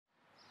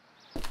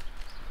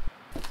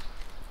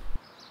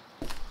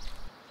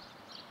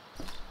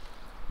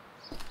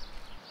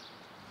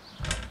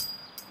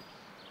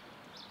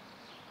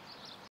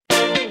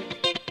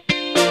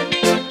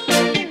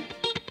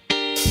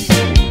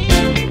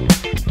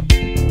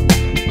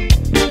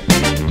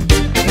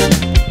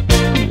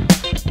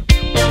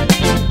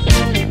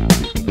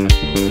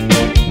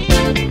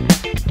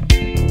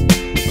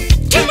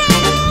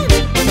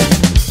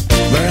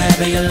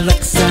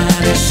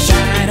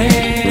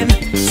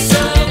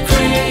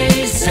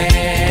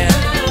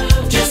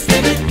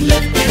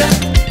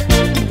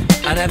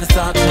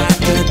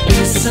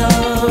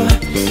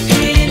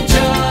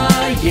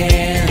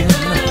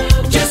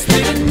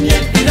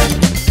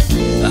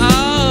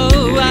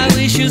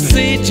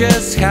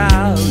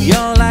how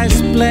your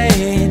life's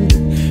playing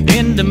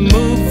in the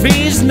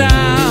movies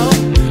now.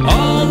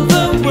 All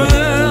the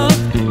world,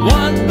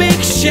 one big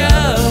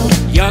show.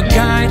 Your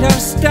kind of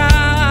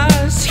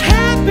stars,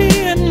 happy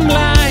and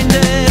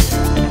blinded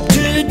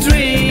to the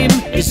dream.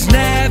 It's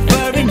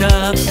never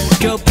enough.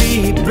 Go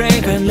be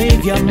brave and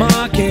leave your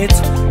market,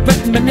 but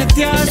beneath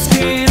your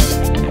skin,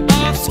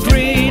 off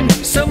screen,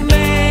 so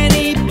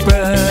many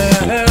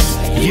birds.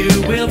 You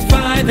will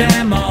find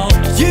them all.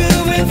 You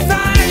will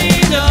find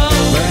it all.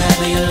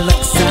 Wherever you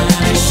look,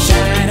 sun is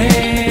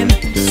shining,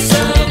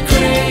 so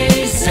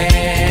crazy.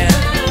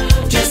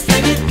 Just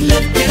let it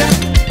lift it up.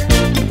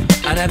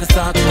 I never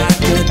thought I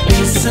could be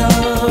so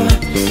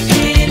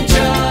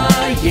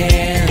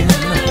enjoying.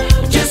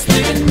 Just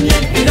let it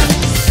lift it up.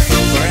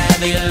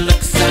 Wherever you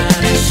look,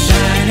 sun is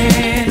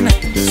shining,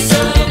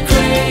 so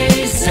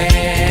crazy.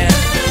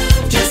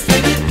 Just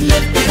let it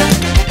lift it up.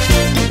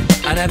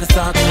 I never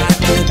thought I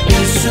could be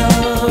so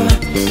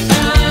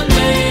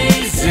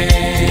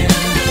amazing.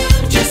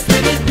 Just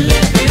let it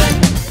lift it up.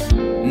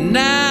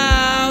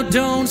 Now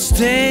don't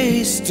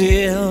stay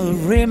still.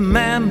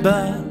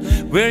 Remember,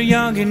 we're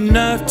young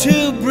enough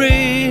to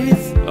breathe.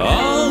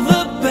 All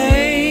the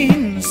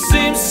pain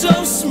seems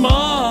so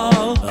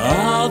small.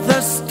 All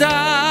the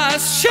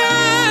stars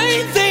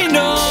shine, they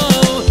know.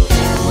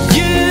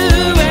 You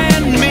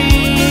and me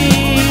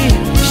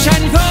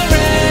shine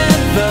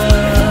forever.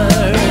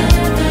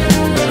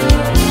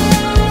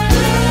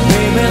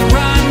 We will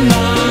run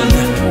on,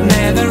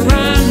 never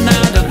run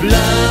out of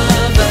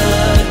love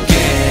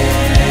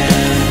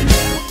again.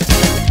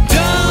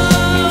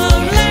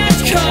 Don't let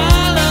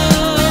color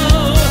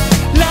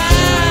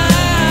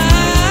light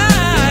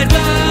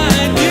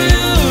blind you.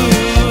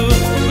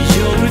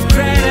 You'll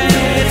regret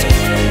it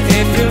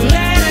if you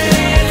let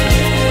it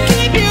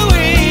keep you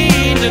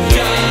in the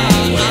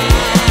dark.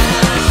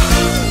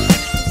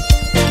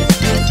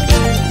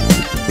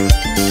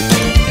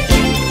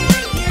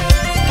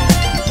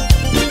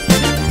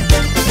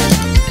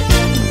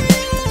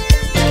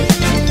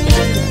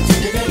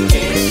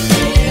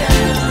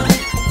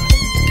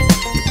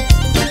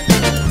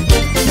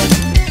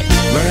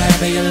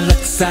 Wherever you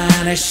look,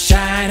 sun is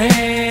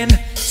shining,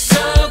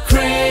 so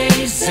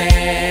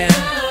crazy.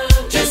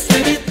 Just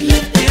let it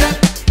lift it up.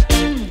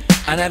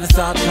 I never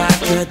thought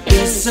life could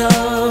be so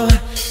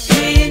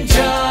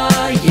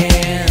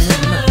enjoying.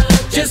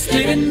 Just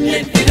let it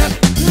lift it up.